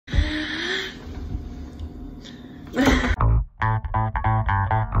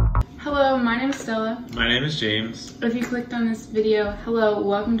Marcella. My name is James. If you clicked on this video, hello,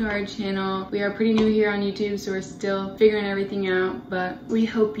 welcome to our channel. We are pretty new here on YouTube, so we're still figuring everything out, but we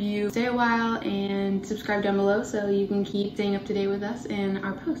hope you stay a while and subscribe down below so you can keep staying up to date with us and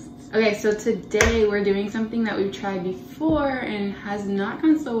our posts. Okay, so today we're doing something that we've tried before and has not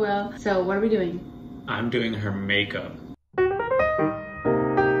gone so well. So what are we doing? I'm doing her makeup.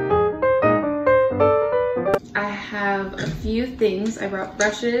 I have a few things. I brought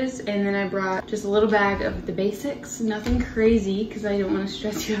brushes and then I brought just a little bag of the basics. Nothing crazy because I don't want to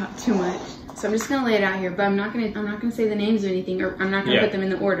stress you out too much. So I'm just gonna lay it out here, but I'm not gonna say the names or anything, or I'm not gonna put them in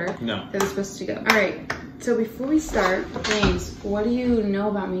the order that they're supposed to go. All right. So before we start, James, what do you know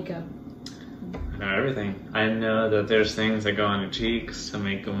about makeup? I know everything. I know that there's things that go on your cheeks to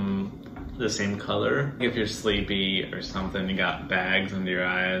make them the same color. If you're sleepy or something, you got bags under your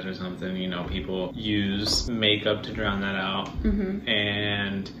eyes or something, you know, people use makeup to drown that out.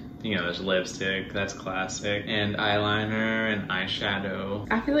 And you know, there's lipstick, that's classic, and eyeliner and eyeshadow.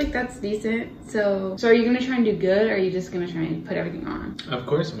 I feel like that's decent. So are you gonna try and do good, or are you just gonna try and put everything on? Of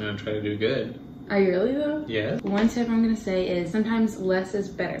course I'm gonna try to do good. Are you really though? Yeah. One tip I'm gonna say is sometimes less is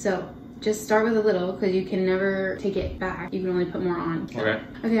better. So just start with a little because you can never take it back. You can only put more on. So.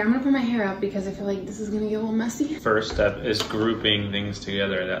 Okay, I'm gonna put my hair up because I feel like this is gonna get a little messy. First step is grouping things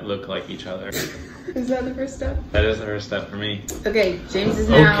together that look like each other. Is that the first step? That is the first step for me. Okay, James is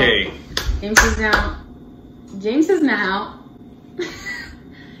now. Okay. James is now. James has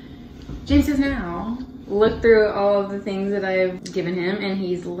now looked through all of the things that I've given him and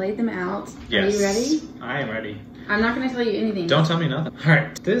he's laid them out. Yes. Are you ready? I am ready. I'm not gonna tell you anything. Don't tell me nothing. All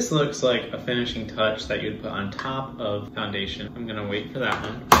right, this looks like a finishing touch that you'd put on top of foundation. I'm gonna wait for that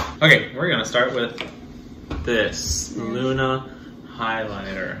one. Okay, we're gonna start with this Luna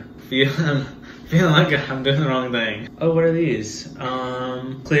highlighter. Feeling like I'm doing the wrong thing. Oh, what are these?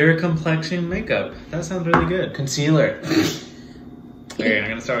 Clear complexion makeup. That sounds really good. Concealer. Okay, I'm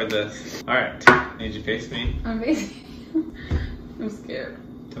gonna start with this. All right, need you face me? I'm facing. I'm scared.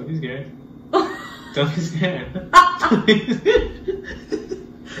 Don't be scared. Don't be scared. Don't be scared.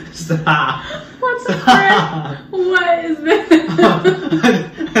 Stop. What the frick? What is this?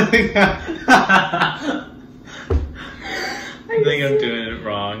 I think I'm doing it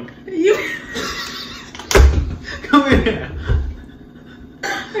wrong. You... Come here.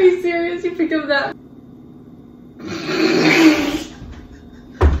 Are you serious? You picked up that?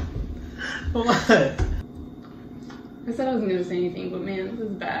 What? I said I wasn't gonna say anything, but man, this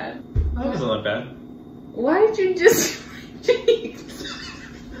is bad. That doesn't look bad. Why did you just...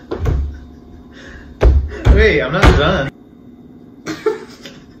 Wait, I'm not done.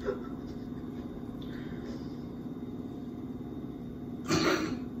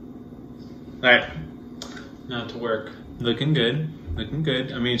 Alright, now to work. Looking good, looking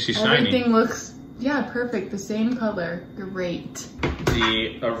good. I mean, she's shiny. Everything looks, yeah, perfect. The same color. Great.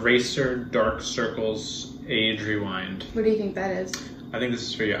 The Eraser Dark Circles Age Rewind. What do you think that is? I think this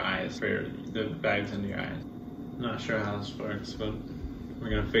is for your eyes, for the bags under your eyes. Not sure how this works, but we're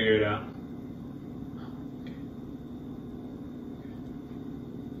gonna figure it out.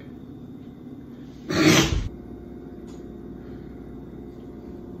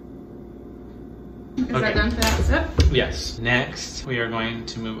 Is that done for that step? Yes. Next, we are going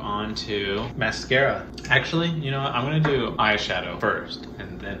to move on to mascara. Actually, you know what? I'm gonna do eyeshadow first,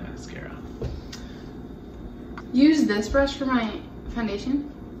 and then mascara. Use this brush for my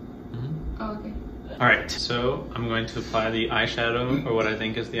foundation? Oh, okay. Alright, so I'm going to apply the eyeshadow, or what I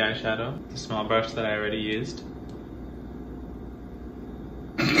think is the eyeshadow. The small brush that I already used.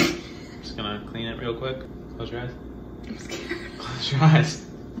 Just gonna clean it real quick. Close your eyes. I'm scared. Close your eyes.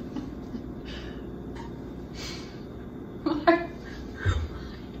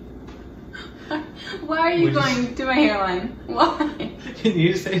 Why are you going to my hairline? Why? Can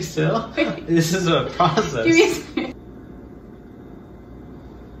you stay still? This is a process. Give me a second.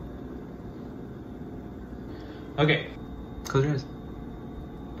 Okay, close your eyes.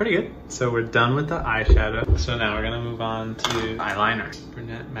 Pretty good. So we're done with the eyeshadow. So now we're gonna move on to eyeliner.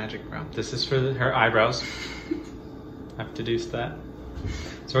 Brunette Magic Brow. This is for her eyebrows. I've deduced that.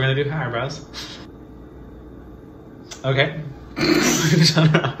 So we're gonna do her eyebrows. Okay. Turn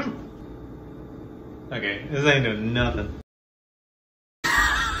around. Okay, this ain't doing nothing.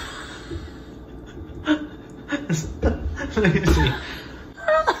 Let me see.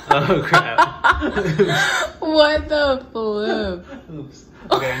 Oh crap. What the flip? Oops.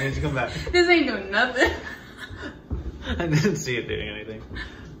 Okay, I need to come back. This ain't doing nothing. I didn't see it doing anything.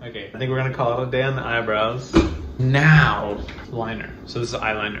 Okay, I think we're gonna call it a day on the eyebrows. Now, liner. So this is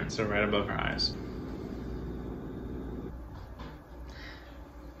eyeliner, so right above her eyes.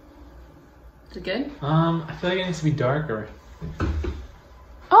 Is it good? I feel like it needs to be darker.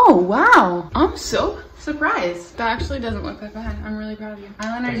 Oh, wow. I'm so surprised. That actually doesn't look that bad. I'm really proud of you.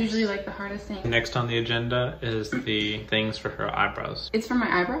 Eyeliner is usually like the hardest thing. Next on the agenda is the things for her eyebrows. It's for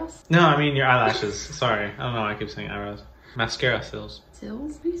my eyebrows? No, I mean your eyelashes. Sorry. I don't know why I keep saying eyebrows. Mascara sills.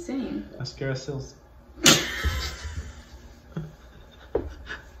 Sills? What are you saying? Mascara sills.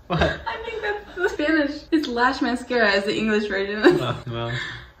 What? I think that's the Spanish. It's lash mascara is the English version. Well,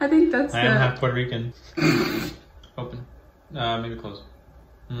 I think that's I am half Puerto Rican. Open. Maybe close.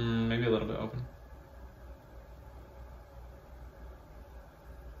 Maybe a little bit open.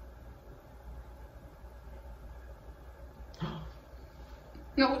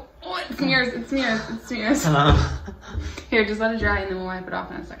 No, oh, it smears, it smears, it smears. Here, just let it dry and then we'll wipe it off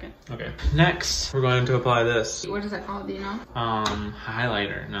in a second. Okay. Next, we're going to apply this. What is that called, do you know?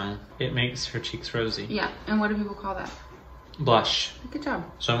 Highlighter. No. It makes her cheeks rosy. Yeah, and what do people call that? Blush. Good job.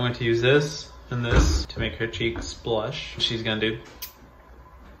 So I'm going to use this and this to make her cheeks blush. She's gonna do.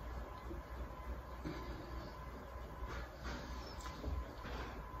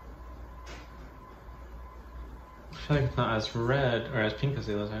 I feel like it's not as red or as pink as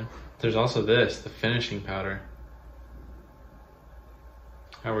the other side. There's also this, the finishing powder.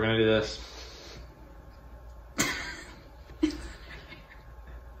 Alright, we're gonna do this.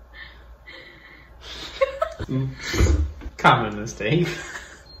 Oops. Common mistake.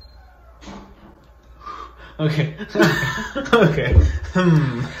 Okay. Okay.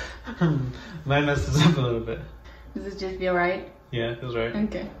 Mine messes up a little bit. Does it just feel right? Yeah, it feels right.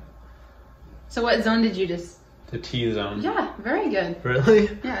 Okay. So what zone did you just... The T-zone. Yeah, very good.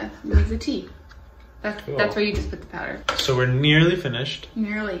 Really? Yeah, it's a T. That's Cool. That's where you just put the powder. So we're nearly finished.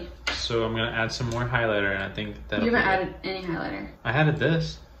 Nearly. So I'm gonna add some more highlighter, and I think that'll You haven't be added any highlighter. I added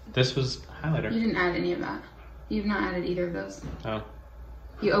this. This was highlighter. You didn't add any of that. You've not added either of those. Oh.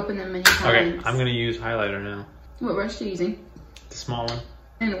 You opened them many Okay, times. I'm gonna use highlighter now. What brush are you using? The small one.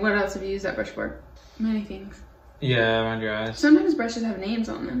 And what else have you used that brush for? Many things. Yeah, around your eyes. Sometimes brushes have names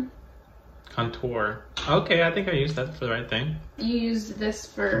on them. Contour. Okay, I think I used that for the right thing. You used this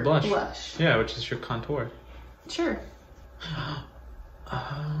for blush. Yeah, which is your contour. Sure. Oh.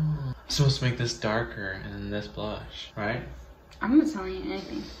 I'm supposed to make this darker and this blush, right? I'm not telling you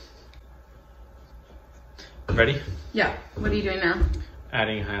anything. Ready? Yeah. What are you doing now?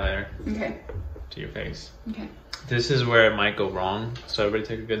 Adding highlighter Okay. to your face. Okay. This is where it might go wrong, so everybody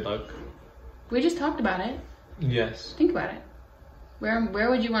take a good look. We just talked about it. Yes. Think about it. Where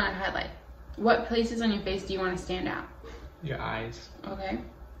would you want to highlight? What places on your face do you want to stand out? Your eyes. Okay.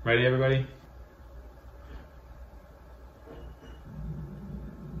 Ready, everybody?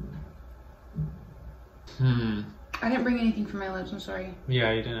 I didn't bring anything for my lips, I'm sorry.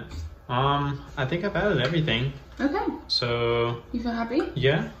 Yeah, you didn't. I think I've added everything. Okay. So. You feel happy?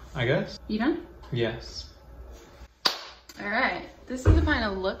 Yeah, I guess. You done? Yes. Alright. This is the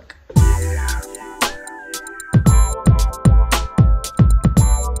final look.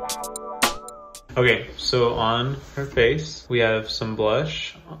 Okay, so on her face, we have some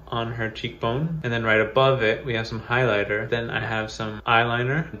blush on her cheekbone, and then right above it, we have some highlighter. Then I have some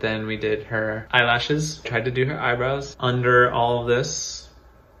eyeliner. Then we did her eyelashes, tried to do her eyebrows. Under all of this,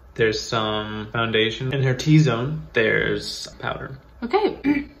 there's some foundation. In her T-zone, there's powder. Okay.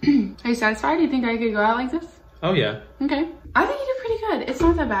 Are you satisfied? Do you think I could go out like this? Oh yeah. Okay. I think you did pretty good. It's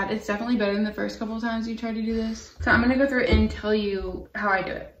not that bad. It's definitely better than the first couple of times you tried to do this. So I'm gonna go through and tell you how I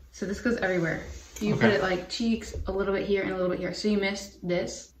do it. So this goes everywhere. You put it like cheeks, a little bit here and a little bit here. So you missed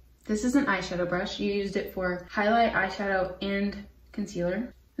this. This is an eyeshadow brush. You used it for highlight, eyeshadow, and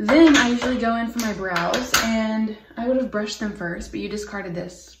concealer. Then I usually go in for my brows, and I would have brushed them first, but you discarded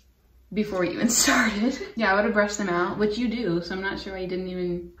this before we even started. Yeah, I would have brushed them out, which you do, so I'm not sure why you didn't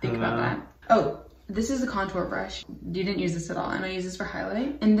even think about that. Oh, this is a contour brush. You didn't use this at all, and I use this for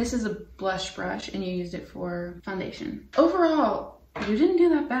highlight. And this is a blush brush, and you used it for foundation. Overall, you didn't do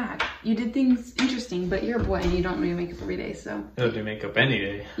that bad. You did things interesting, but you're a boy and you don't do makeup every day, so. I don't do makeup any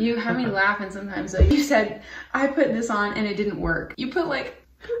day. You have me laughing sometimes, though. You said, I put this on and it didn't work. You put like,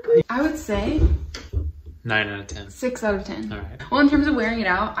 I would say 9 out of 10. 6 out of 10. All right. Well, in terms of wearing it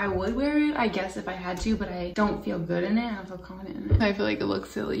out, I would wear it, I guess, if I had to, but I don't feel good in it. I don't feel confident in it. I feel like it looks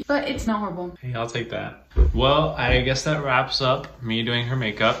silly, but it's not horrible. Hey, I'll take that. Well, I guess that wraps up me doing her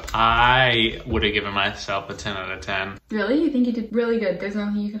makeup. I would have given myself a 10 out of 10. Really? You think you did really good? There's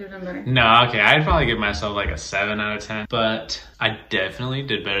nothing you could have done better? No, okay, I'd probably give myself like a 7 out of 10, but I definitely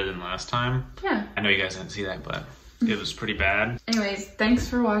did better than last time. Yeah. I know you guys didn't see that, but it was pretty bad. Anyways, thanks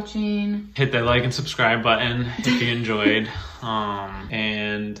for watching. Hit that like and subscribe button if you enjoyed.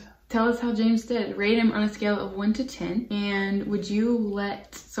 And Tell us how James did. Rate him on a scale of 1 to 10. And would you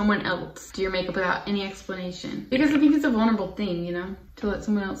let someone else do your makeup without any explanation? Because I think it's a vulnerable thing, you know, to let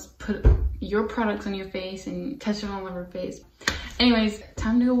someone else put your products on your face and touch it all over your face. Anyways,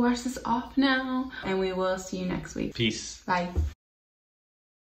 time to go wash this off now, and we will see you next week. Peace. Bye.